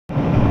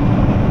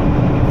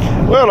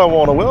Well, I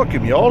want to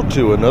welcome y'all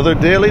to another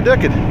Daily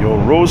Decade, your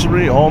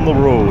rosary on the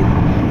road.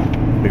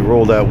 Let me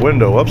roll that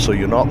window up so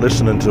you're not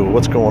listening to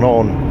what's going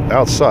on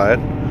outside.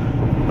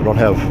 I don't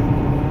have...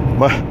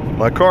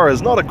 My car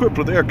is not equipped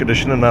with air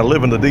conditioning, and I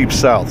live in the deep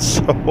south,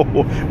 so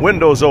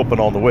windows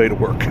open on the way to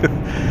work,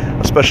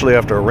 especially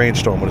after a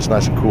rainstorm when it's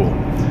nice and cool.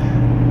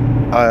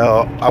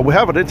 I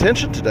have an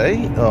intention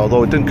today,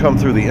 although it didn't come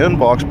through the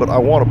inbox, but I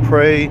want to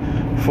pray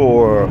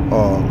for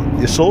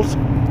Iseult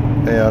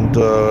and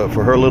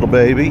for her little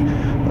baby.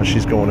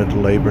 She's going into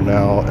labor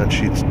now, and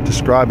she's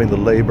describing the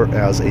labor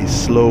as a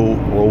slow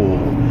roll,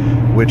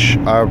 which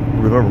I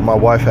remember my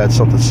wife had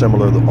something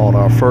similar on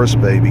our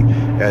first baby,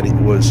 and it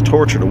was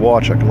torture to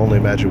watch. I can only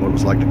imagine what it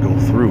was like to go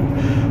through.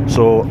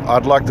 So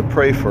I'd like to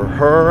pray for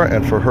her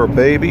and for her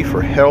baby,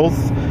 for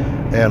health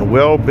and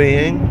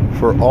well-being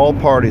for all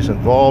parties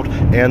involved,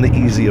 and the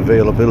easy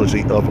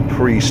availability of a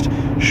priest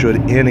should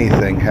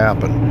anything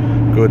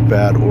happen, good,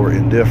 bad, or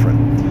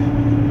indifferent.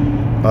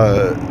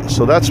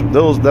 So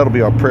that'll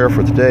be our prayer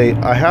for today.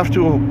 I have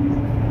to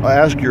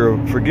ask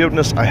your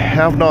forgiveness. I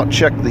have not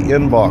checked the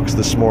inbox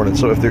this morning,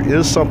 so if there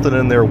is something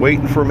in there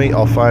waiting for me,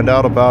 I'll find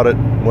out about it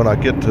when I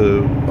get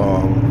to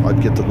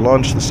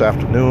lunch this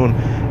afternoon.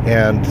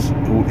 And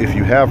if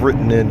you have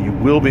written in, you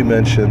will be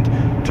mentioned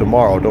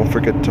tomorrow. Don't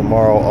forget,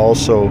 tomorrow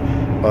also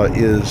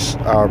is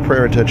our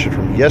prayer intention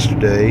from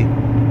yesterday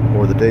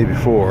or the day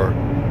before.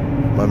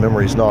 My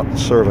memory's not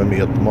serving me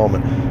at the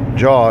moment.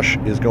 Josh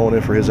is going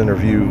in for his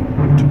interview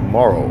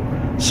tomorrow,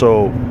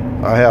 so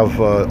I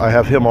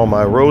have him on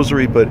my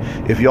rosary. But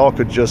if y'all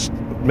could just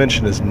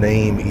mention his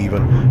name,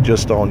 even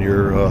just on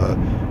your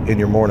in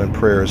your morning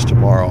prayers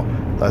tomorrow,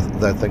 I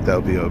think that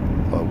would be a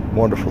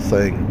wonderful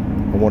thing,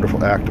 a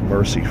wonderful act of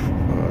mercy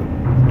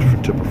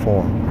to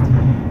perform.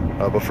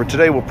 But for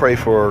today, we'll pray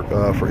for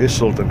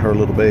Iseult and her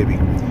little baby.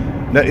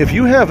 Now, if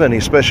you have any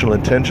special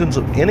intentions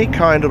of any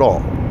kind at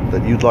all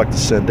that you'd like to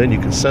send in, you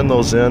can send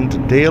those in to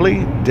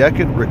Daily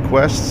Decade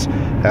Requests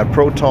at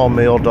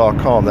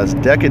protonmail.com. That's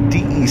Decade,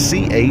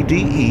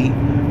 D-E-C-A-D-E,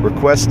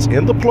 requests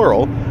in the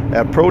plural,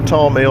 at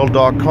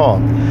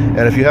protonmail.com.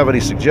 And if you have any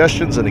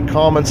suggestions, any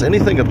comments,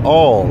 anything at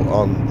all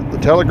on the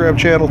Telegram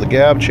channel, the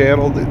Gab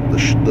channel,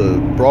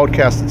 the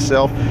broadcast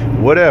itself,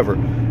 whatever,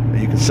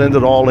 you can send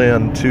it all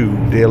in to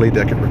Daily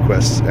Decade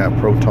Requests at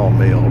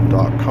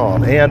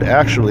protonmail.com. And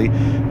actually,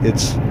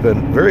 it's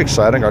been very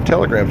exciting. Our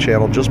Telegram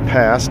channel just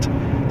passed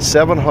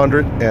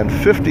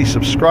 750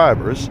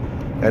 subscribers,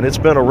 and it's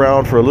been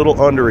around for a little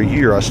under a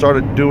year. I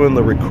started doing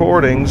the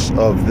recordings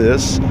of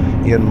this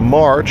in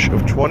March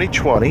of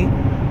 2020,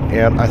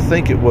 and I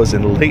think it was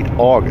in late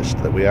August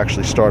that we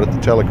actually started the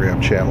Telegram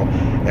channel,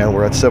 and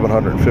we're at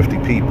 750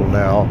 people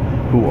now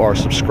who are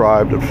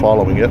subscribed and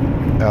following it.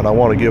 And I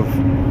want to give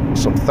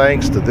some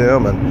thanks to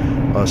them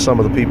and some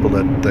of the people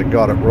that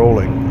got it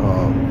rolling.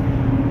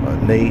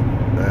 Nate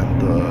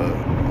and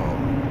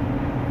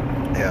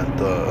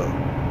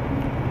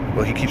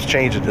well, he keeps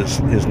changing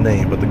his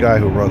name, but the guy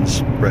who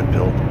runs Red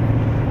Pill,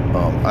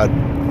 I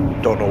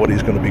don't know what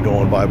he's going to be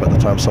going by the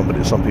time some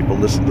people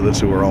listen to this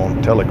who are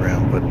on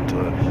Telegram, but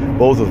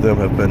both of them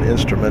have been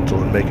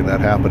instrumental in making that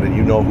happen. And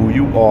you know who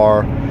you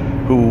are,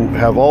 who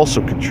have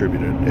also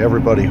contributed.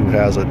 Everybody who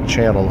has a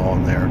channel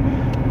on there,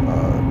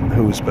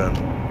 who's been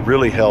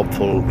really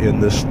helpful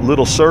in this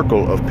little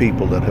circle of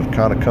people that have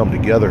kind of come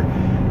together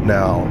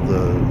now.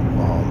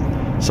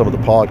 Some of the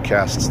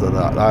podcasts that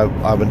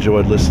I've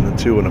enjoyed listening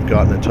to and have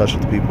gotten in touch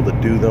with the people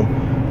that do them.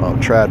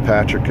 Trad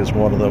Patrick is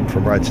one of them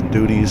from Rights and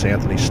Duties,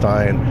 Anthony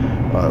Stein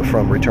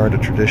from Return to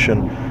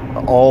Tradition,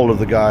 all of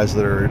the guys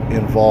that are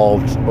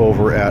involved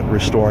over at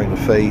Restoring the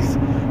Faith,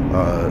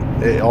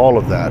 all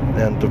of that.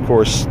 And of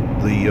course,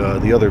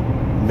 the other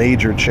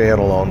major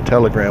channel on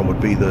Telegram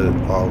would be the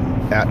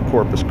at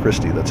Corpus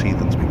Christi, that's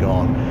Heathens Be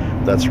Gone.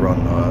 That's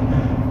run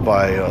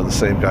by the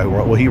same guy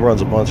he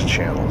runs a bunch of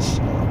channels.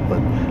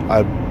 But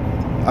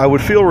I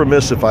would feel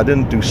remiss if I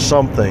didn't do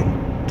something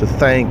to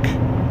thank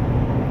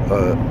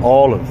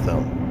all of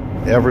them,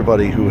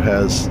 everybody who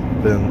has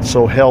been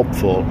so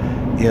helpful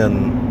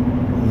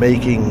in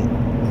making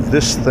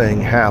this thing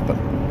happen.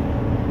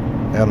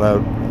 And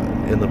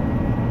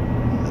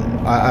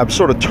I'm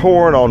sort of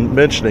torn on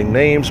mentioning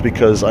names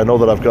because I know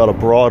that I've got a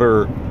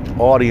broader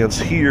audience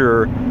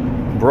here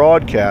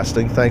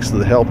broadcasting, thanks to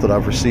the help that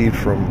I've received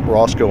from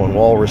Roscoe and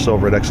Walrus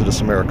over at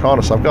Exodus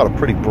Americanus. I've got a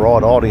pretty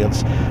broad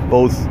audience,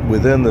 both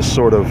within this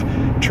sort of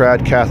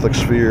trad Catholic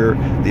sphere,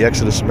 the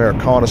Exodus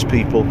Americanus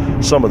people,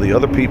 some of the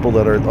other people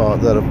that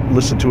have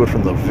listened to it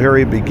from the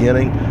very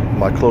beginning,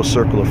 my close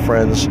circle of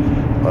friends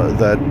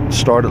that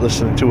started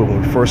listening to it when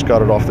we first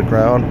got it off the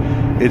ground.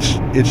 It's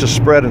just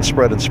spread and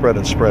spread and spread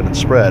and spread and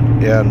spread.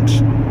 And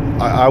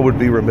I would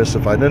be remiss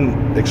if I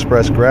didn't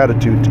express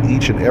gratitude to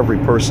each and every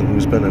person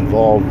who's been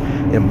involved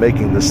in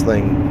making this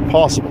thing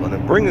possible and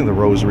in bringing the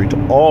rosary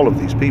to all of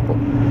these people,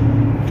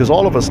 because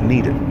all of us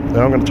need it. And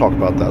I'm going to talk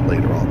about that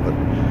later on. But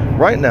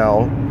right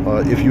now,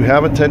 if you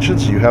have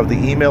intentions, you have the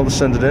email to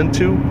send it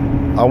into.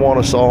 I want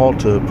us all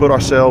to put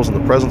ourselves in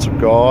the presence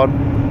of God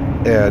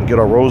and get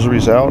our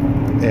rosaries out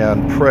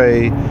and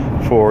pray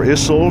for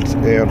Iseult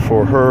and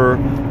for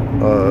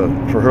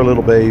her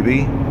little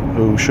baby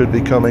who should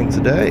be coming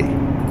today.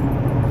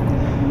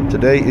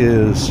 Today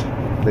is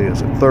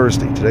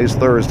Thursday. Today's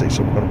Thursday,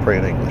 so we're going to pray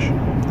in English.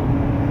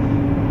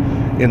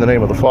 In the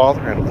name of the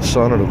Father, and of the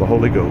Son, and of the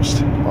Holy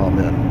Ghost.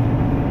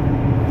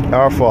 Amen.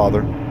 Our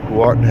Father,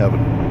 who art in heaven,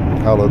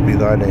 hallowed be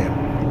thy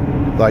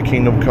name. Thy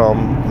kingdom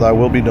come, thy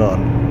will be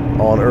done,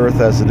 on earth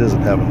as it is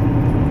in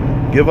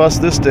heaven. Give us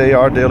this day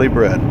our daily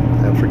bread,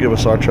 and forgive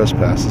us our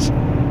trespasses,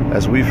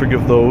 as we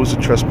forgive those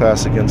who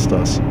trespass against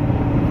us.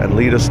 And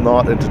lead us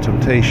not into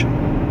temptation,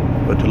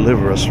 but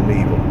deliver us from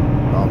evil.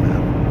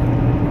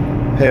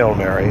 Amen. Hail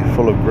Mary,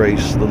 full of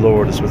grace, the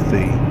Lord is with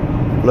thee.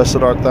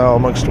 Blessed art thou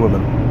amongst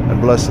women, and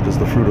blessed is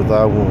the fruit of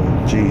thy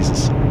womb,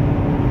 Jesus.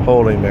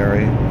 Holy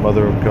Mary,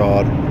 Mother of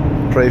God,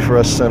 pray for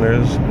us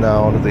sinners,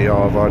 now and at the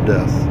hour of our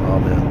death.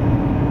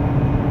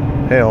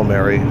 Amen. Hail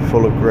Mary,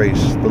 full of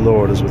grace, the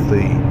Lord is with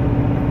thee.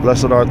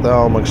 Blessed art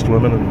thou amongst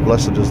women, and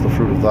blessed is the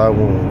fruit of thy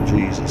womb,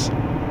 Jesus.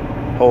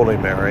 Holy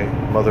Mary,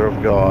 Mother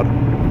of God,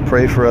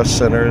 pray for us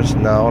sinners,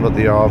 now and at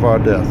the hour of our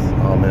death.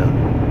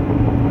 Amen.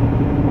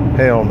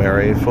 Hail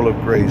Mary, full of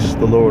grace,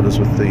 the Lord is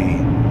with thee.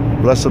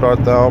 Blessed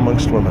art thou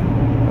amongst women,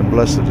 and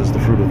blessed is the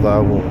fruit of thy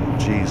womb,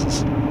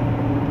 Jesus.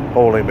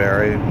 Holy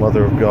Mary,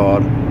 Mother of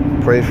God,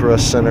 pray for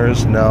us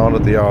sinners, now and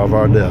at the hour of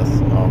our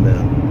death.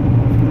 Amen.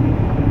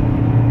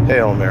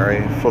 Hail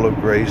Mary, full of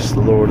grace, the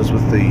Lord is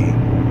with thee.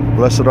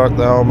 Blessed art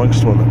thou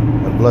amongst women,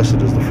 and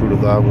blessed is the fruit of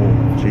thy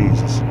womb,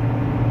 Jesus.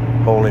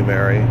 Holy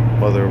Mary,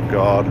 Mother of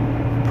God,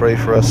 pray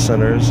for us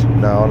sinners,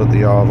 now and at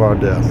the hour of our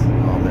death.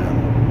 Amen.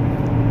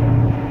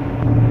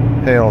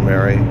 Hail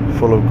Mary,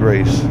 full of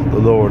grace, the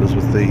Lord is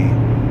with thee.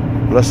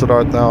 Blessed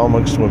art thou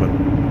amongst women,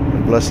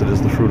 and blessed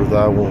is the fruit of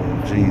thy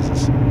womb,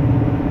 Jesus.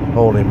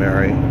 Holy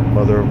Mary,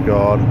 Mother of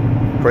God,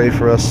 pray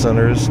for us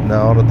sinners,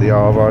 now and at the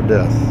hour of our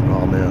death.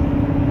 Amen.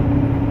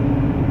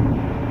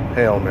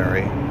 Hail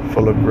Mary,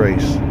 full of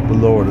grace, the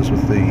Lord is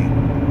with thee.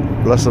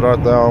 Blessed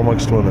art thou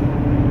amongst women,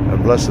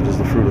 and blessed is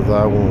the fruit of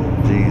thy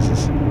womb,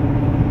 Jesus.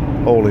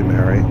 Holy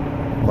Mary,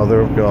 Mother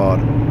of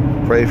God,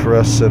 pray for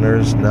us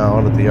sinners, now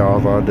and at the hour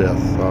of our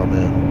death.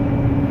 Amen.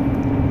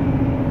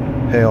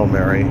 Hail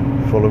Mary,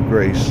 full of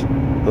grace,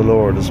 the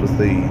Lord is with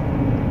thee.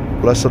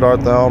 Blessed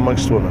art thou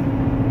amongst women,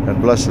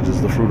 and blessed is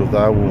the fruit of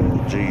thy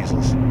womb,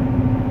 Jesus.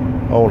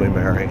 Holy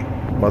Mary,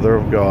 Mother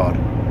of God,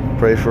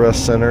 pray for us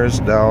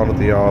sinners, now and at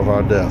the hour of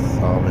our death.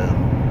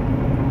 Amen.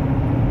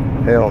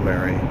 Hail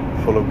Mary,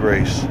 full of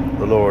grace,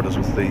 the Lord is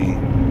with thee.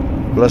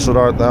 Blessed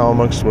art thou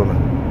amongst women,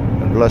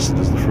 and blessed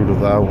is the fruit of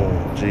thy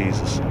womb,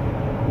 Jesus.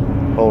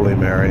 Holy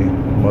Mary,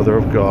 Mother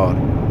of God,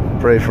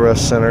 pray for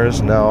us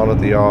sinners, now and at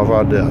the hour of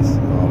our death.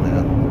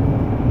 Amen.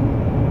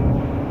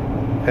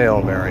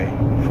 Hail Mary,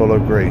 full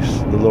of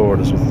grace, the Lord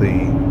is with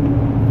thee.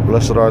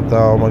 Blessed art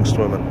thou amongst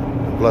women,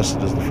 and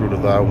blessed is the fruit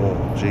of thy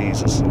womb,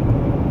 Jesus.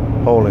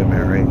 Holy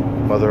Mary,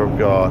 Mother of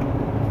God,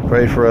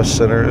 pray for us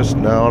sinners,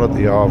 now and at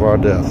the hour of our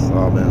death.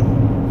 Amen.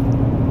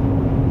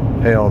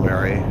 Hail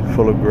Mary,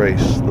 full of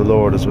grace, the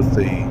Lord is with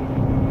thee.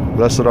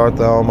 Blessed art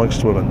thou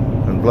amongst women,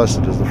 and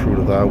blessed is the fruit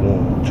of thy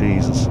womb,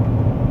 Jesus.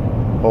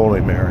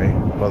 Holy Mary,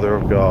 Mother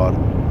of God,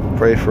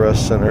 pray for us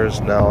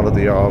sinners, now and at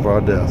the hour of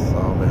our death.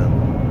 Amen.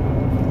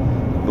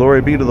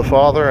 Glory be to the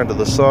Father, and to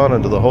the Son,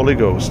 and to the Holy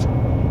Ghost,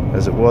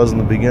 as it was in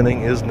the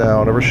beginning, is now,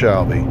 and ever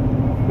shall be,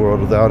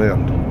 world without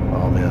end.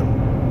 Amen.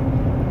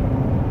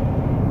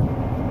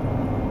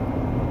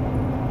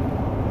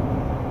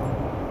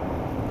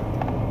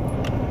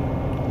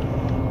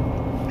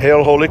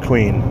 Hail, Holy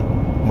Queen,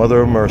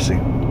 Mother of Mercy,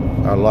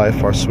 our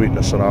life, our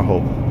sweetness, and our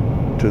hope.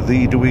 To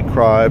thee do we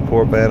cry,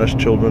 poor banished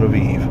children of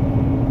Eve.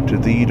 To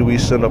thee do we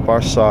send up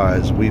our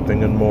sighs,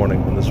 weeping and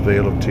mourning in this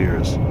vale of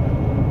tears.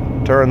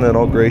 Turn then,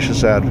 O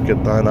gracious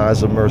Advocate, thine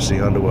eyes of mercy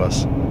unto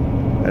us,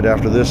 and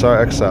after this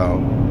our exile,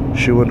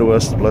 shew unto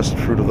us the blessed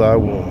fruit of thy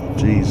womb,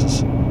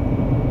 Jesus.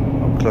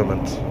 O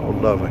clement, O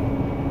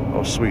loving,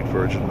 O sweet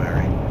Virgin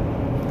Mary.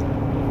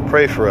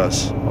 Pray for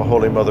us, O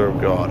Holy Mother of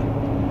God,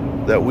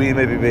 that we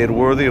may be made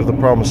worthy of the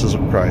promises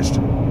of Christ.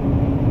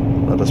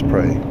 Let us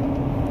pray.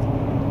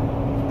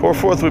 Pour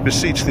forth, we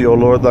beseech thee, O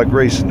Lord, thy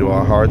grace into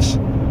our hearts,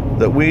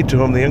 that we, to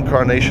whom the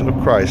incarnation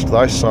of Christ,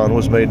 thy Son,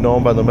 was made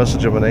known by the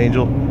message of an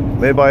angel,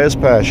 may by his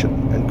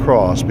passion and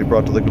cross be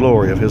brought to the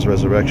glory of his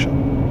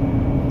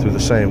resurrection. Through the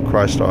same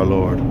Christ our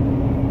Lord.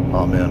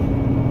 Amen.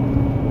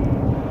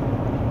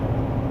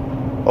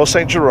 O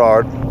Saint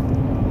Gerard,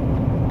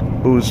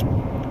 whose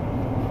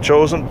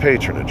chosen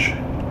patronage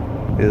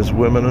is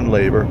women in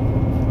labor,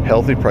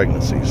 healthy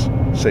pregnancies,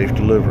 safe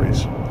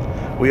deliveries,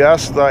 we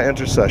ask thy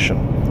intercession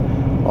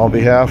on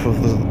behalf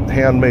of the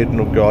handmaiden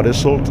of God,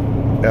 Iseult,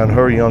 and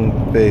her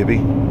young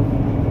baby,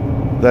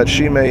 that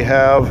she may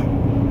have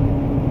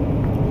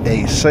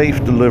a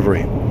safe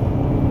delivery,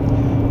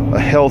 a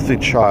healthy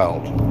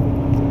child,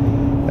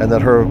 and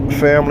that her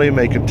family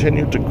may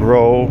continue to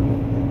grow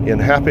in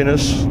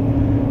happiness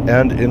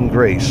and in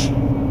grace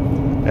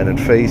and in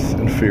faith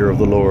and fear of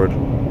the Lord.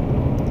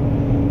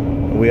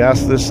 We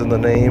ask this in the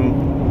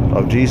name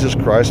of Jesus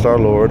Christ our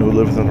Lord, who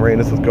liveth and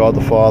reigneth with God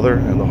the Father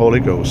and the Holy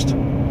Ghost,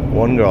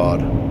 one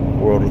God,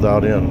 world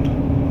without end.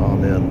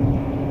 Amen.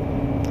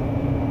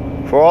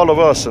 For all of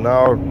us in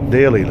our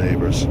daily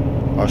labors,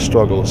 our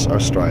struggles, our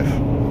strife,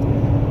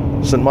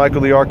 St.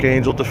 Michael the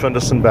Archangel, defend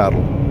us in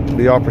battle.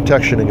 Be our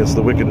protection against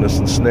the wickedness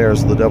and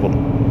snares of the devil.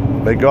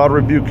 May God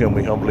rebuke him,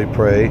 we humbly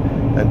pray.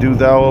 And do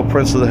thou, O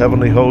Prince of the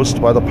heavenly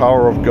host, by the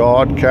power of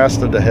God,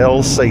 cast into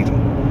hell Satan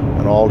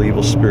and all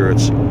evil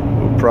spirits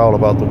who prowl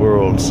about the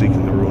world,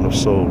 seeking the ruin of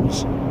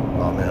souls.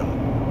 Amen.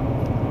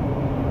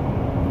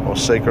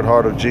 Most Sacred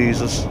Heart of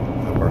Jesus,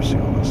 have mercy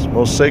on us.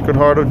 Most Sacred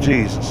Heart of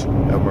Jesus,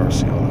 have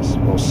mercy on us.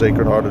 Most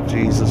Sacred Heart of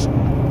Jesus,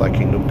 thy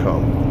kingdom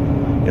come.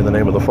 In the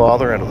name of the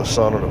Father, and of the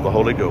Son, and of the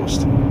Holy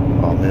Ghost.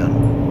 Amen.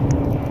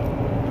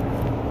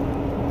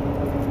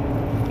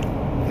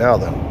 Now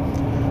then,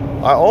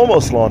 I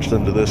almost launched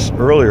into this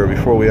earlier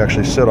before we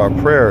actually said our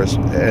prayers,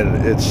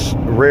 and it's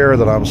rare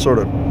that I'm sort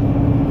of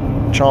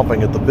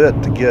chomping at the bit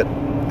to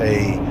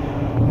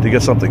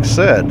get something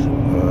said.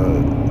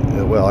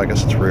 Well, I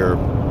guess it's rare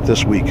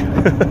this week.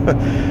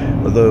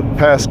 The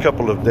past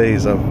couple of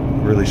days I've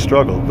really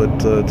struggled, but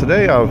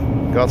today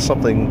I've got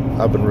something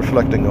I've been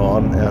reflecting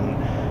on,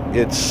 and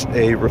it's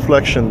a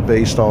reflection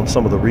based on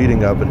some of the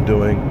reading I've been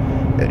doing.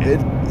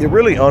 It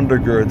really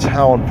undergirds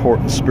how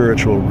important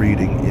spiritual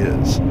reading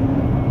is.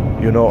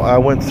 You know, I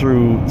went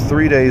through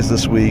 3 days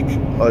this week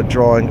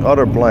drawing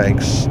utter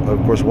blanks.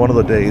 Of course, one of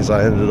the days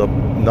I ended up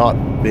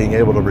not being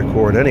able to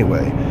record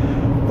anyway.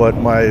 But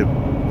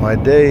my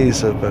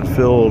days have been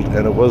filled,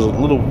 and it was a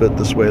little bit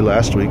this way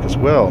last week as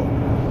well.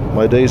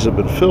 My days have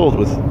been filled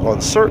with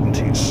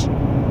uncertainties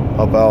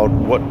about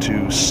what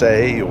to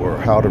say or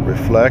how to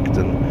reflect,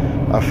 and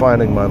I'm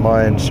finding my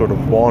mind sort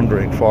of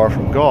wandering far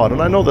from God.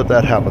 And I know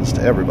that happens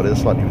to everybody.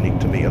 It's not unique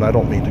to me, and I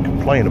don't mean to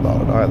complain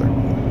about it either.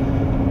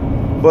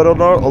 But a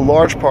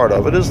large part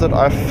of it is that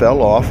I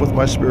fell off with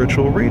my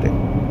spiritual reading.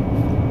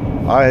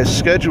 I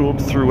scheduled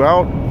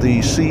throughout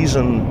the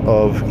season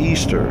of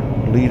Easter,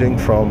 leading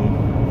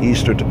from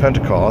Easter to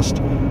Pentecost,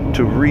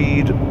 to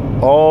read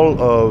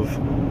all of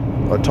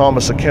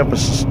Thomas à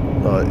Kempis'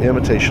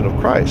 Imitation of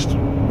Christ.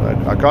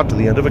 I got to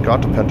the end of it,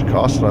 got to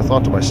Pentecost, and I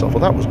thought to myself,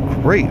 well, that was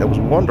great. That was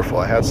wonderful.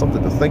 I had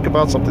something to think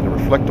about, something to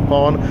reflect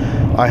upon.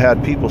 I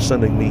had people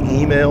sending me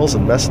emails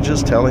and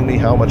messages telling me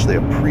how much they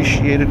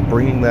appreciated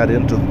bringing that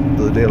into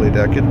the Daily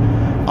Decade.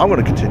 I'm going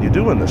to continue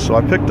doing this. So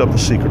I picked up The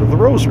Secret of the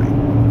Rosary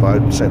by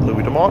St.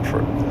 Louis de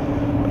Montfort.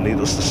 And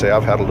needless to say,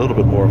 I've had a little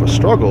bit more of a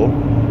struggle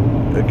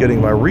at getting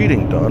my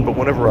reading done, but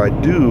whenever I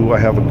do, I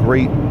have a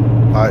great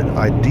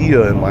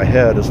idea in my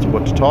head as to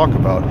what to talk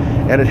about,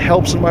 and it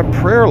helps in my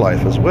prayer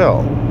life as well.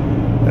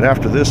 And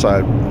after this,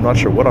 I'm not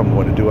sure what I'm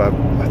going to do.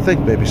 I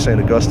think maybe St.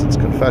 Augustine's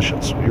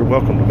Confessions. You're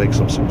welcome to make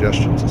some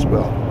suggestions as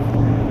well.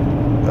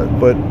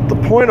 But the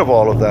point of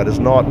all of that is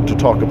not to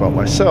talk about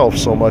myself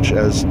so much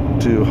as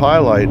to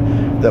highlight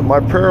that my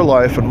prayer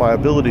life and my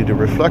ability to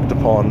reflect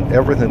upon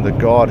everything that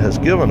God has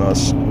given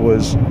us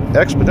was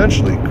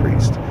exponentially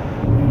increased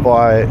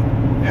by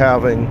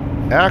having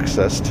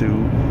access to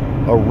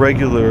a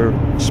regular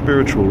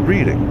spiritual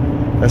reading.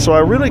 And so I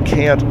really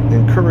can't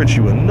encourage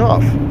you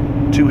enough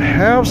to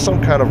have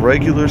some kind of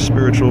regular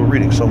spiritual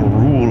reading, some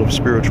rule of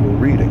spiritual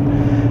reading.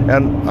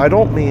 And I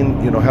don't mean,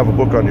 have a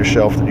book on your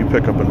shelf that you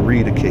pick up and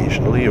read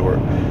occasionally or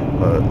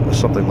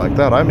something like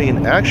that. I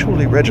mean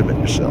actually regiment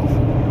yourself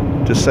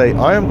to say,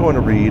 I am going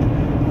to read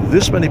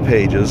this many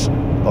pages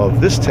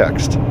of this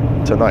text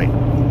tonight.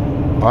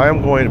 I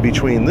am going to,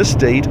 between this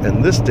date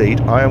and this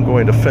date, I am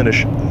going to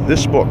finish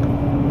this book.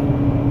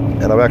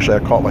 And I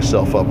caught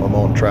myself up. I'm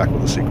on track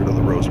with The Secret of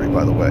the Rosary,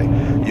 by the way.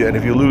 And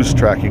if you lose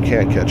track, you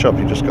can't catch up.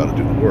 You just got to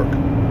do the work.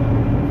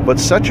 But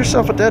set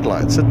yourself a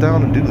deadline. Sit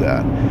down and do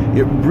that.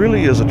 It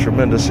really is a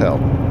tremendous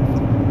help.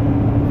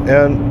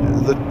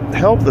 And the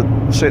help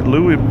that St.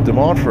 Louis de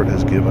Montfort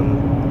has given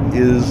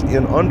is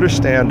in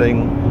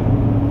understanding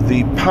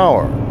the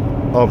power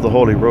of the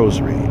Holy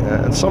Rosary.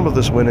 And some of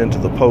this went into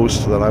the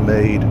post that I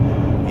made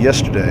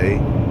yesterday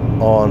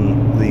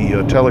on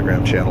the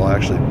Telegram channel. I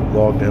actually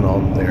logged in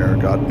on there,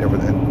 got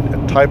everything,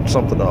 and typed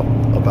something up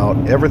about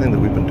everything that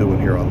we've been doing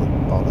here on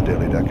the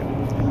Daily Decade,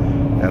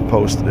 and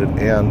posted it.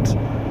 And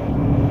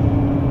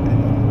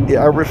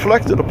I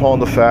reflected upon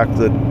the fact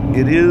that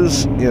it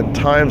is in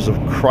times of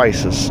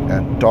crisis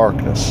and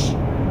darkness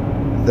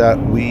that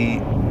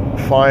we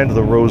find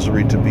the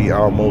Rosary to be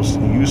our most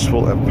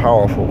useful and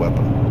powerful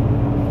weapon.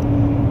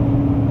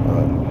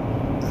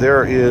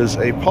 There is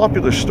a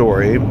popular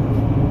story,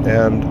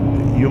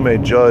 and you may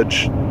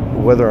judge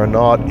whether or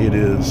not it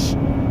is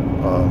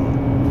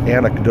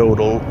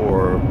anecdotal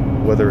or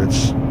whether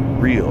it's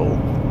real,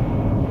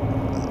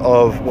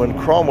 of when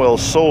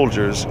Cromwell's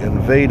soldiers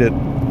invaded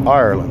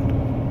Ireland.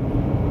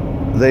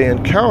 They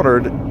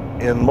encountered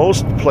in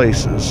most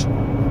places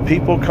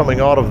people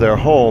coming out of their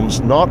homes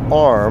not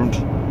armed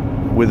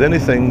with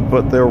anything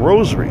but their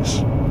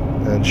rosaries,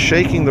 and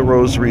shaking the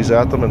rosaries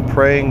at them and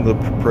praying the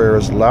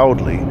prayers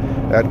loudly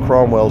at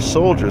Cromwell's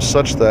soldiers,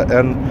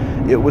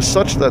 and it was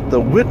such that the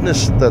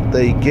witness that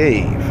they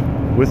gave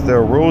with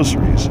their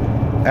rosaries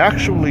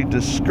actually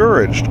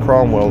discouraged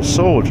Cromwell's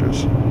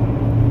soldiers.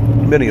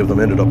 Many of them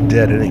ended up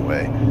dead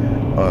anyway,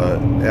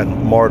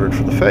 and martyred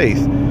for the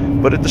faith,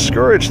 but it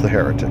discouraged the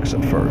heretics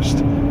at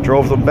first,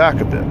 drove them back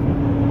a bit.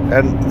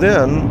 And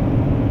then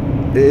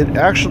it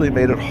actually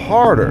made it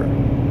harder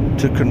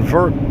to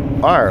convert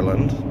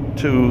Ireland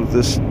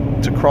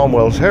to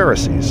Cromwell's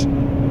heresies.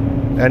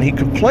 And he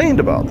complained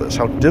about this,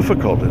 how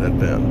difficult it had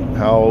been,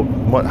 how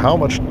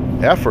much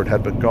effort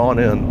had been gone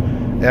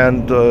in,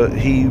 and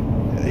he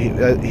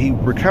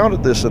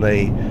recounted this in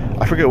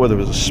I forget whether it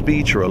was a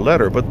speech or a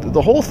letter, but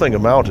the whole thing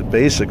amounted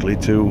basically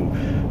to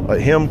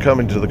him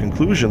coming to the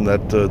conclusion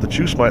that the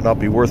juice might not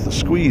be worth the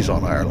squeeze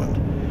on Ireland.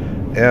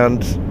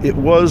 And it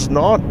was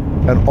not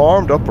an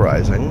armed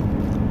uprising.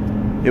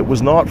 It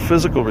was not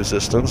physical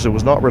resistance. It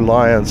was not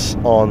reliance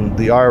on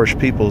the Irish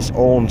people's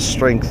own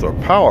strength or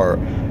power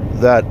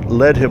that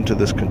led him to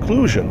this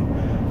conclusion,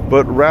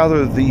 but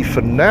rather the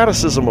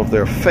fanaticism of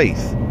their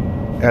faith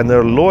and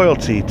their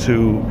loyalty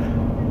to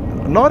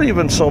not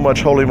even so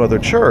much Holy Mother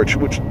Church,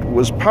 which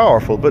was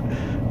powerful, but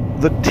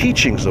the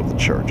teachings of the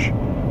church,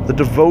 the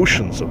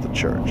devotions of the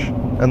church,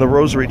 and the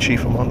rosary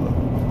chief among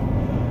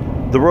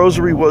them. The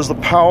rosary was the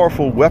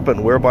powerful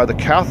weapon whereby the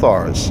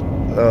Cathars,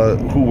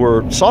 who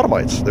were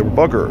sodomites, they were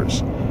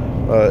buggerers,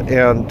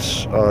 and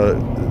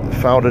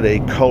founded a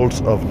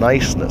cult of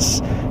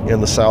niceness in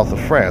the south of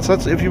France.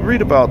 If you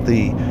read about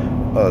the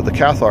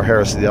Cathar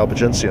heresy, the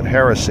Albigensian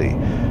heresy,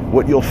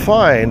 what you'll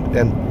find,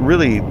 and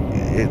really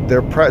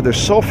they're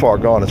so far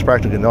gone, it's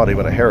practically not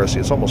even a heresy.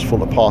 It's almost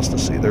full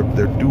apostasy. They're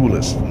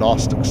dualists,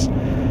 Gnostics.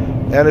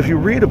 And if you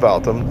read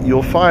about them,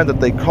 you'll find that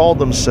they called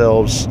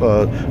themselves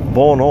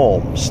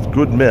bonhommes,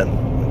 good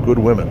men, good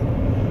women.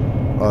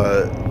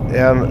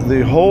 And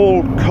the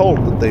whole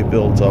cult that they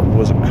built up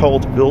was a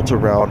cult built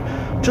around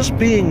just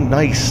being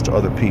nice to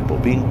other people,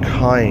 being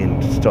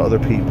kind to other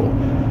people.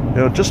 You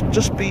know,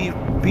 just be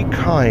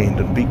kind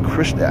and be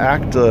Christian.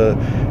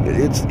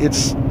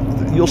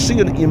 You'll see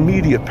an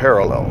immediate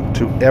parallel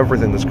to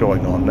everything that's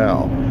going on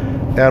now.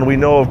 And we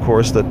know, of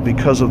course, that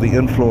because of the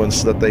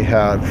influence that they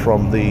had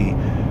from the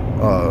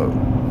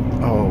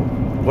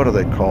what are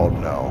they called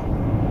now?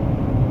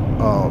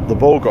 The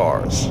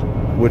Bulgars,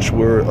 which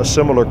were a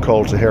similar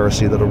cult to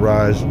heresy that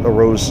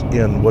arose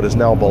in what is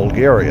now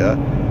Bulgaria,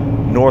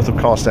 north of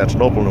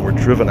Constantinople, and were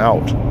driven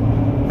out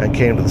and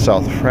came to the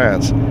south of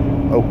France.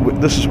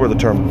 This is where the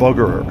term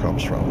buggerer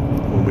comes from,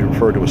 when we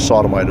refer to a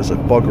sodomite as a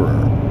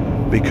buggerer,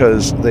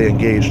 because they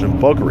engaged in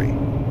buggery,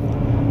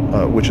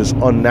 which is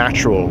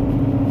unnatural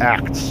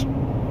acts.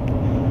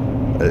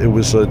 It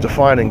was a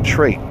defining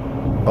trait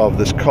of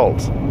this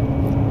cult.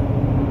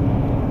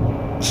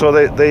 So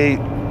they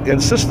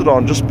insisted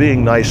on just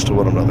being nice to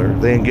one another.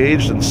 They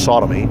engaged in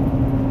sodomy,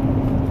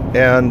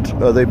 and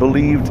they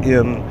believed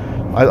in,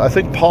 I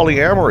think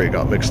polyamory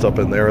got mixed up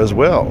in there as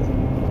well.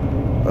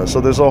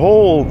 So there's a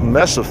whole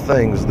mess of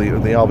things, the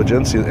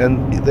Albigensians,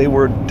 and they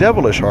were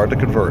devilish hard to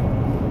convert.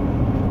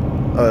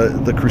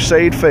 The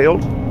Crusade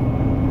failed.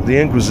 The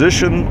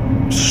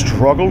Inquisition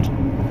struggled.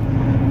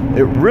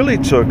 It really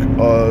took,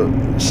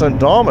 St.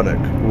 Dominic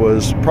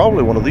was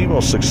probably one of the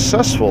most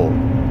successful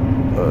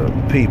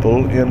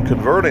people in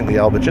converting the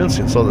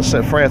Albigensians, so that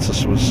St.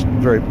 Francis was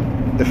very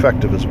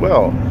effective as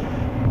well.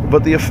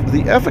 But the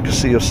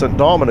efficacy of St.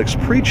 Dominic's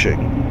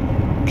preaching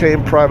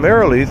came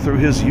primarily through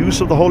his use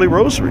of the Holy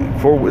Rosary,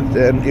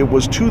 and it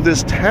was to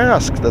this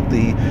task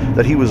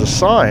that he was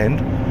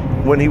assigned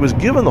when he was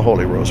given the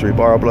Holy Rosary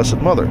by our Blessed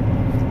Mother.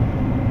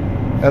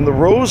 And the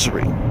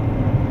Rosary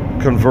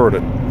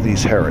converted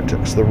these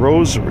heretics. The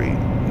Rosary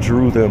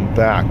drew them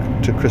back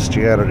to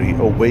Christianity,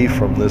 away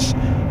from this,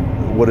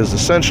 what is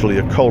essentially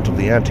a cult of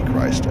the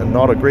Antichrist, and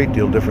not a great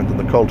deal different than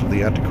the cult of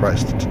the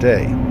Antichrist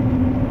today.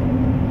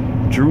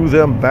 Drew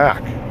them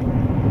back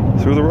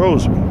through the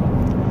Rosary.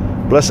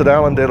 Blessed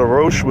Alan de la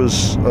Roche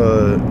was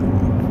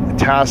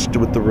tasked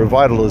with the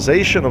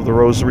revitalization of the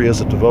Rosary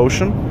as a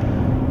devotion,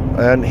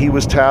 and he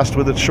was tasked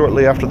with it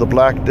shortly after the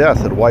Black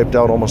Death had wiped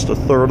out almost a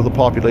third of the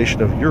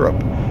population of Europe.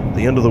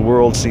 The end of the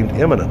world seemed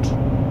imminent,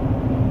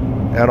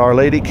 and Our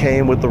Lady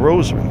came with the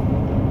Rosary.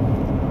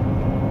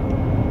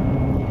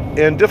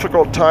 In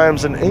difficult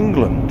times in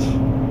England,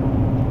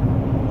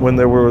 when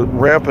there were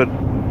rampant,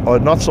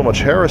 not so much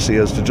heresy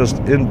as to just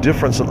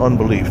indifference and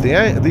unbelief. The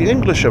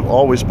English have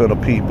always been a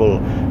people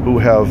who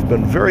have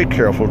been very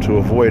careful to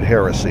avoid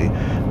heresy,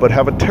 but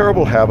have a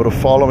terrible habit of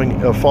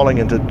falling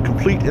into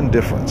complete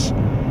indifference.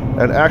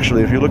 And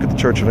actually, if you look at the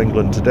Church of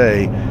England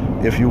today,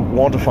 if you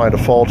want to find a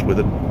fault with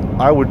it,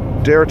 I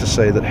would dare to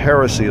say that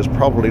heresy is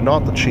probably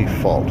not the chief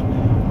fault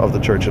of the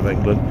Church of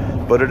England,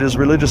 but it is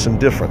religious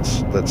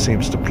indifference that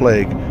seems to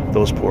plague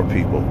those poor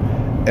people.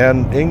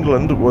 And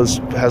England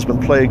has been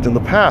plagued in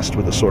the past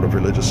with a sort of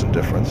religious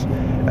indifference.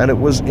 And it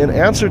was in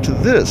answer to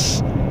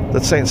this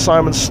that St.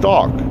 Simon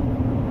Stock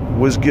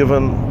was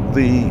given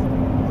the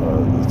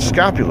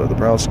scapula, the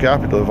brown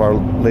scapula of Our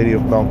Lady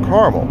of Mount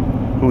Carmel,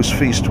 whose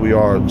feast we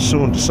are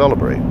soon to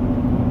celebrate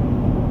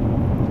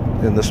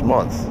in this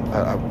month.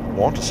 I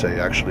want to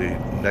say actually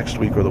next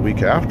week or the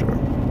week after.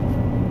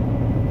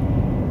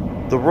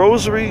 The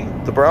rosary,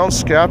 the brown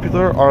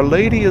scapular, Our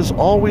Lady is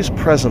always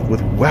present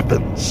with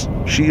weapons.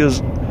 She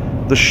is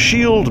the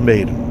shield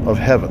maiden of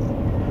heaven,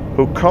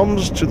 who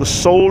comes to the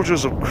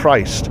soldiers of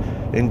Christ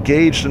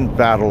engaged in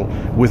battle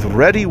with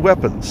ready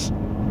weapons,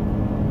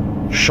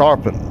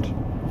 sharpened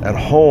and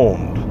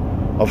honed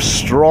of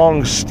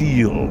strong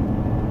steel,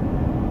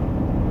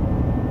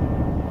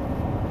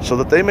 so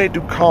that they may do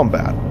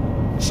combat,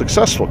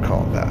 successful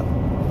combat,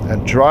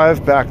 and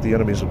drive back the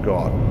enemies of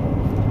God.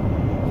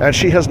 And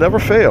she has never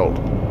failed.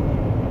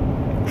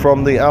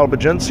 From the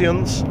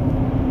Albigensians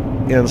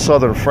in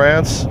southern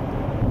France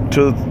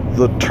to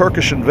the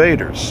Turkish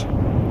invaders,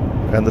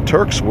 and the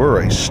Turks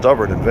were a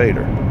stubborn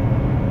invader,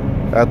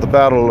 at the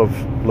Battle of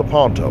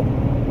Lepanto.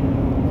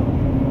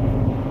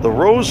 The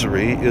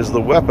rosary is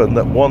the weapon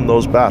that won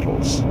those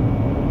battles.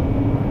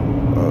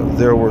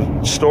 There were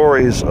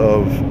stories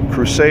of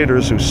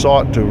crusaders who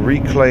sought to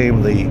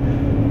reclaim the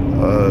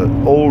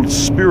old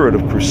spirit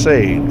of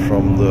crusade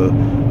from the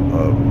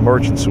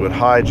merchants who had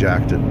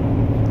hijacked it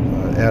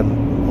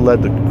and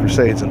led the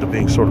crusades into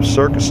being sort of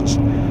circuses.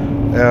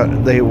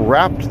 They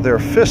wrapped their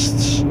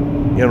fists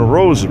in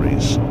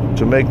rosaries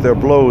to make their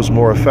blows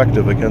more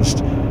effective against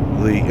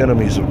the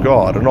enemies of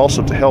God, and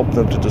also to help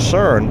them to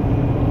discern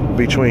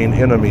between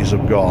enemies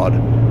of God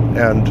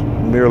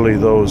and merely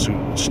those who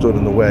stood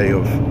in the way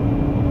of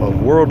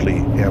worldly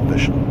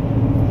ambition.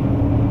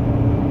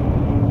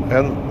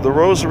 And the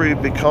rosary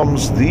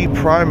becomes the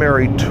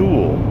primary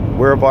tool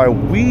whereby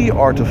we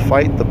are to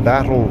fight the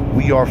battle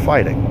we are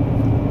fighting.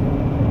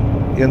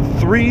 In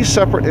 3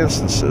 separate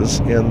instances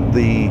in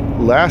the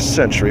last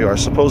century, or I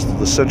suppose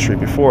the century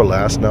before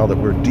last, now that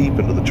we're deep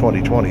into the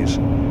 2020s,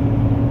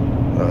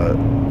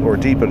 or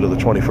deep into the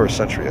 21st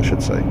century, I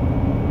should say.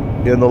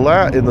 In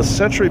the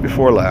century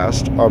before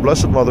last, our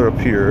Blessed Mother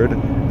appeared,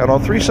 and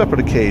on 3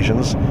 separate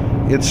occasions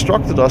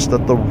instructed us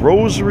that the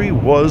rosary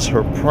was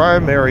her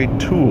primary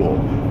tool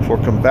for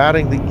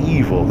combating the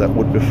evil that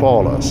would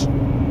befall us.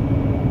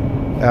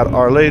 At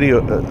Our Lady,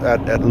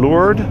 at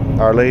Lourdes,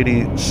 Our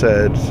Lady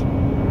said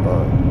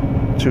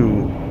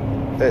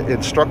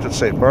instructed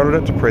Saint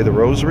Bernadette to pray the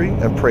rosary,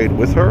 and prayed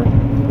with her.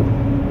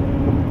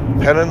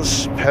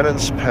 Penance,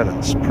 penance,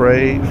 penance,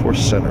 pray for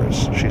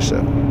sinners, she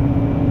said.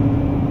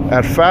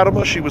 At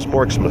Fatima, she was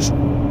more explicit.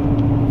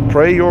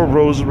 Pray your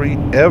rosary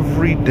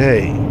every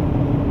day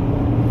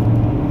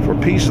for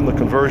peace and the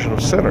conversion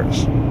of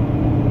sinners.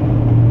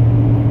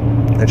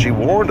 And she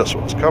warned us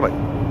what was coming.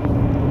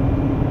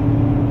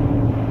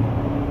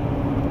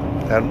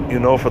 And, you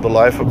know, for the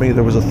life of me,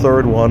 there was a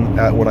third one.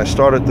 When I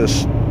started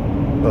this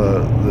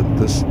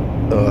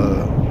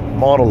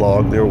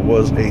monologue, there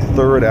was a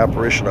third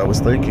apparition I was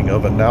thinking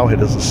of, and now it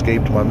has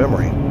escaped my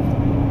memory.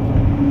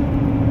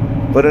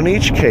 But in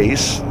each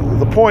case,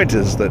 the point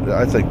is that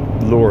I think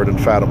Lourdes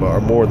and Fatima are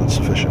more than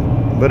sufficient.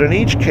 But in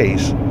each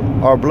case,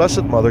 our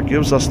Blessed Mother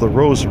gives us the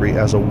rosary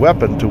as a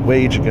weapon to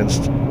wage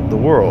against the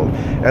world.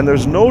 And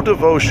there's no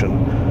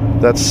devotion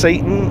that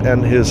Satan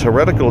and his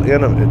heretical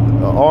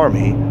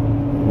army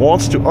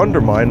wants to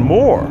undermine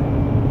more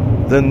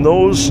than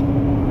those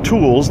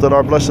tools that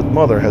our Blessed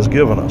Mother has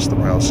given us: the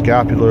round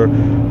scapular,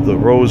 the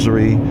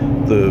rosary,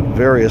 the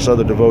various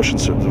other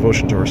devotions, the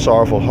devotion to her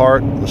sorrowful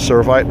heart, the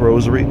Servite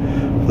rosary,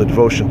 the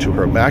devotion to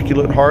her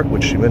Immaculate Heart,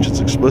 which she mentions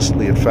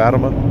explicitly in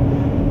Fatima.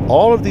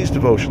 All of these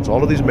devotions,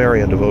 all of these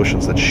Marian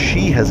devotions that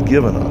she has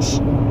given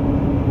us,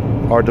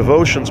 are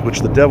devotions which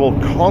the devil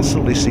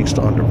constantly seeks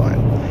to undermine.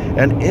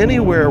 And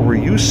anywhere where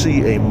you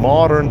see a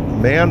modern,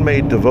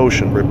 man-made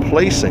devotion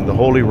replacing the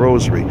Holy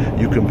Rosary,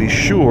 you can be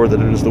sure that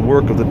it is the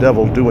work of the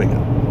devil doing it.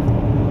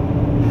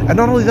 And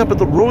not only that, but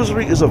the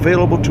Rosary is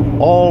available to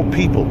all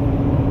people.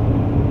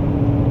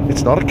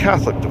 It's not a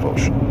Catholic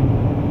devotion.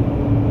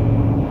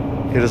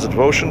 It is a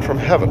devotion from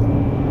heaven.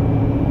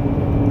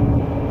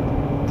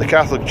 The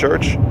Catholic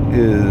Church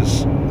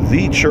is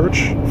the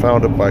church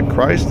founded by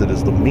Christ. It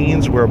is the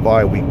means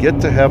whereby we get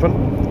to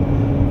heaven.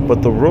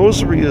 But the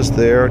Rosary is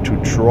there to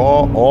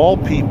draw all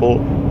people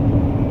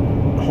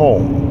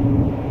home.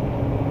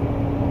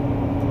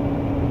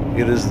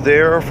 It is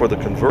there for the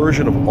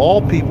conversion of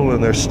all people in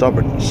their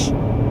stubbornness.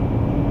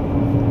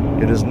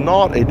 It is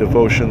not a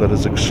devotion that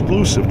is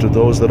exclusive to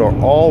those that are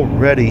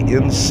already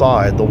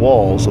inside the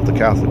walls of the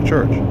Catholic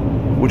Church,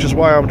 which is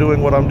why I'm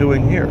doing what I'm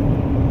doing here.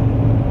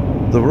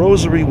 The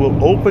Rosary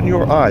will open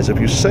your eyes. If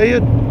you say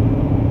it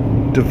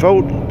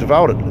devoutly,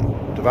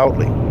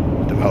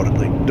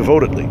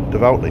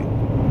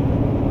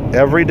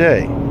 every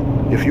day,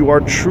 if you are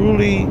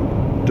truly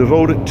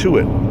devoted to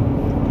it,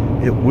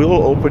 it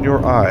will open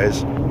your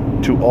eyes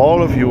to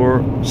all of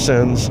your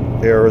sins,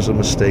 errors, and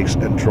mistakes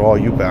and draw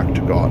you back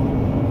to God.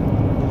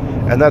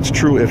 And that's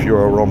true if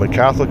you're a Roman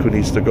Catholic who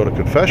needs to go to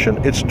confession.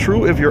 It's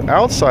true if you're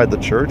outside the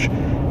church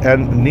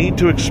and need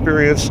to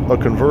experience a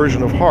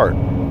conversion of heart.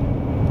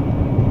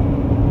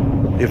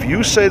 If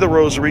you say the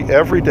Rosary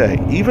every day,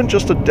 even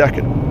just a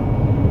decade,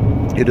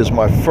 it is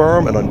my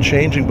firm and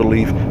unchanging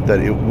belief that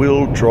it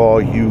will draw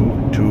you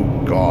to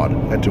God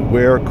and to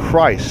where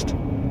Christ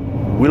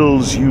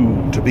wills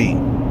you to be.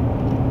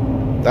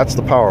 That's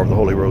the power of the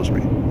Holy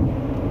Rosary.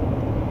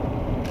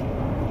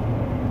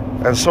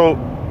 And so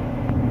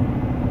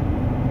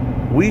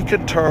we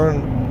can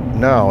turn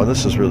now, and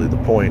this is really the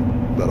point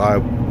that I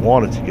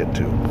wanted to get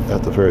to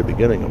at the very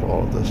beginning of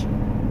all of this.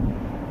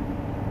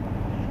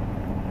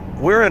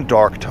 We're in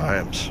dark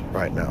times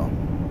right now.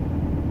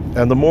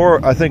 And the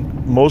more, I think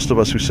most of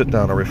us who sit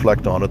down and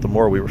reflect on it, the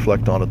more we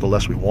reflect on it, the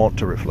less we want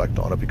to reflect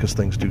on it, because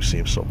things do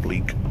seem so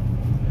bleak.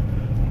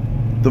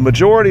 The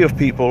majority of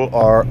people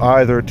are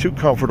either too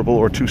comfortable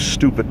or too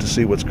stupid to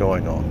see what's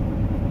going on.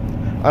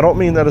 I don't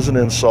mean that as an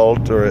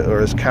insult or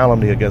as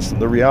calumny against them.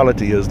 The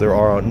reality is there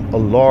are a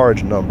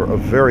large number of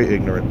very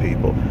ignorant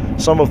people,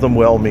 some of them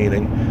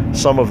well-meaning,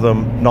 some of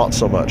them not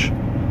so much,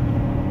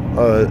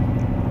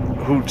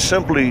 who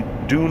simply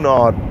do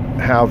not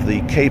have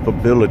the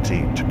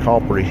capability to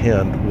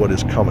comprehend what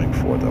is coming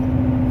for them.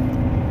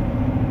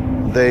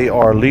 They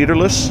are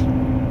leaderless,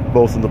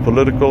 both in the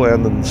political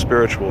and in the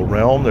spiritual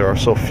realm. There are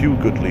so few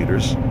good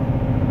leaders.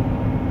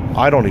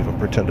 I don't even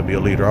pretend to be a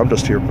leader. I'm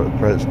just here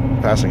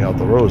passing out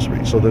the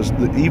rosary. So there's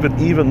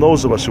even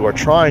those of us who are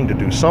trying to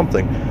do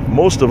something,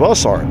 most of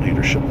us aren't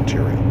leadership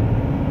material.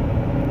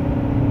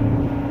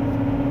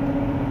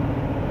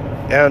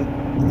 And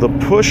the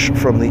push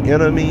from the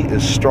enemy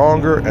is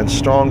stronger and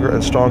stronger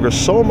and stronger,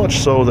 so much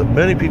so that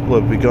many people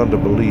have begun to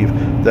believe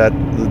that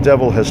the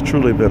devil has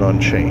truly been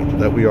unchained,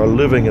 that we are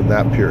living in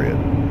that period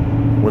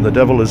when the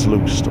devil is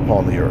loosed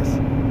upon the earth.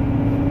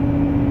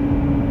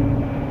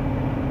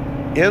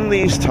 In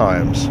these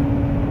times,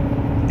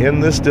 in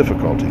this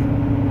difficulty,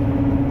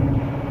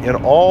 in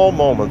all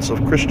moments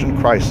of Christian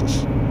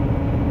crisis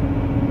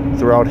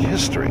throughout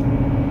history,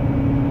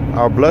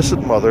 our Blessed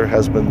Mother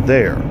has been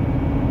there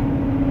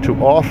to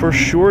offer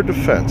sure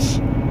defense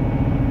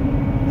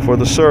for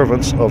the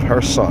servants of her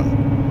Son.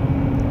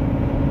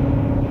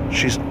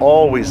 She's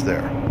always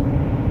there.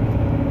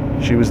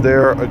 She was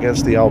there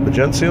against the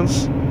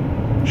Albigensians.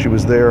 She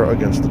was there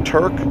against the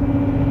Turk.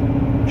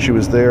 She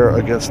was there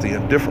against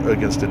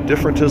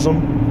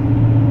indifferentism,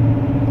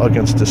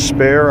 against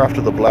despair after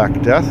the Black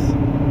Death.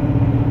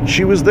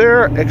 She was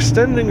there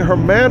extending her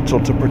mantle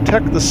to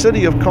protect the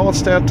city of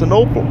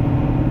Constantinople.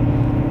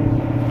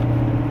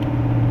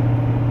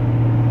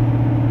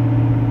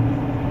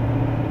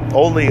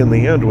 Only in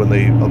the end, when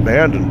they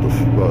abandoned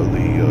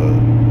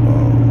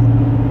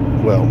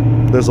well,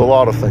 there's a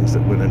lot of things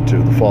that went into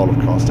the fall of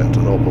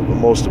Constantinople, but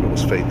most of it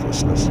was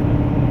faithlessness.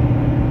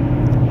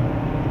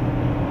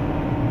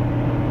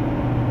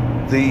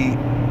 The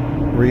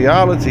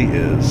reality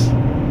is,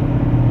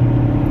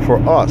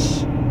 for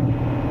us,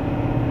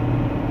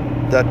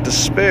 that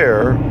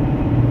despair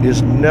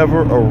is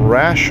never a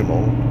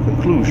rational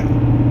conclusion.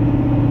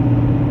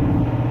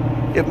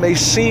 It may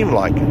seem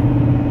like it,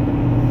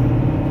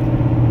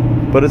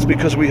 but it's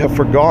because we have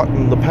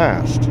forgotten the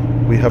past.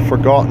 We have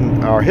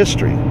forgotten our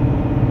history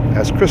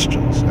as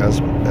Christians,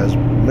 as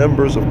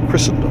members of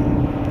Christendom.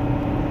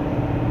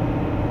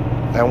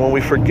 And when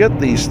we forget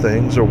these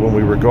things, or when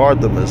we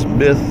regard them as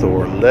myth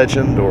or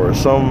legend or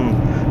some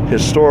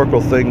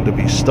historical thing to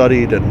be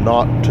studied and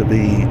not to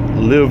be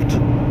lived,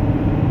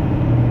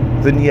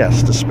 then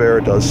yes, despair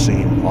does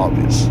seem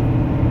obvious.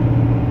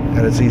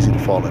 And it's easy to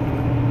fall into it.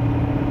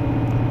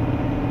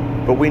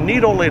 But we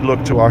need only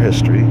look to our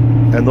history,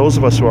 and those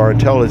of us who are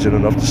intelligent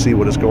enough to see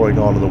what is going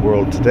on in the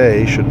world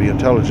today should be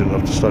intelligent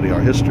enough to study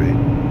our history.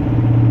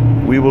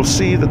 We will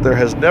see that there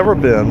has never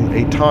been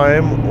a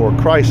time or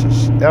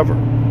crisis, ever,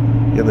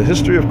 in the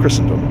history of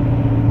Christendom,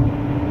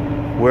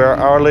 where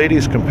Our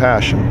Lady's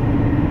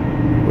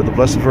compassion, with the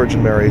Blessed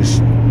Virgin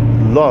Mary's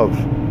love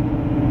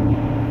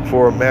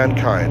for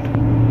mankind,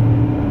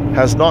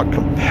 has not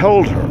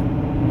compelled her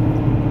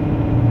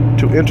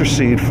to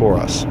intercede for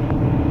us,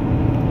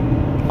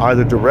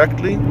 either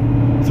directly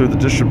through the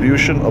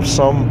distribution of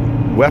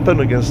some weapon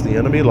against the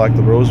enemy like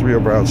the rosary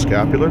or brown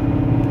scapular,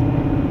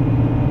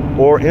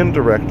 or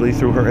indirectly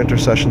through her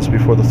intercessions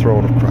before the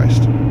throne of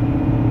Christ,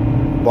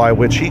 by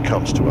which he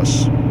comes to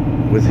us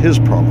with his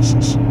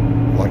promises,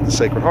 like the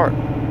Sacred Heart.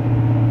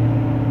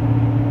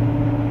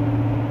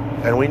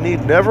 And we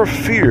need never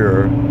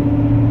fear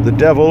the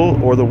devil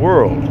or the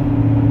world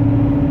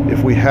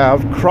if we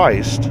have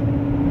Christ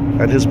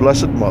and his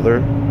Blessed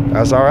Mother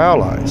as our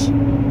allies,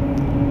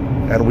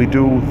 and we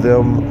do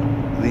them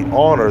the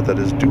honor that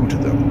is due to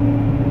them.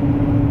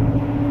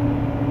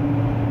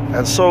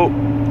 And so,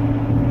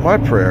 my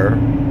prayer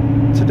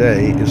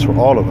today is for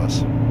all of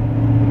us,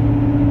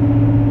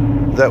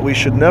 that we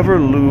should never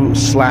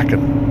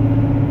slacken,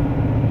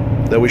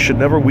 that we should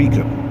never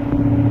weaken,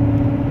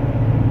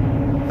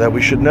 that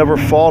we should never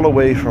fall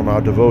away from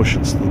our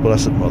devotions to the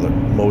Blessed Mother,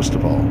 most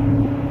of all,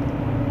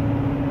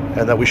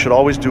 and that we should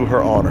always do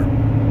her honor.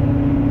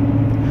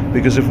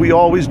 Because if we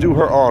always do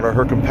her honor,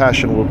 her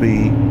compassion will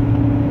be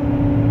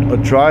a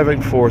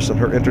driving force in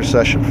her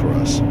intercession for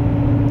us,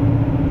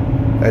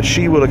 and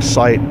she will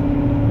excite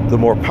the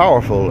more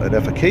powerful and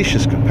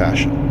efficacious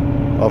compassion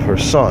of her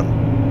Son,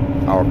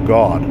 our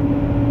God,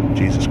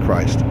 Jesus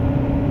Christ.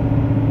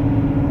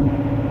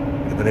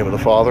 In the name of the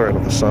Father, and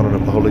of the Son, and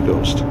of the Holy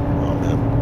Ghost.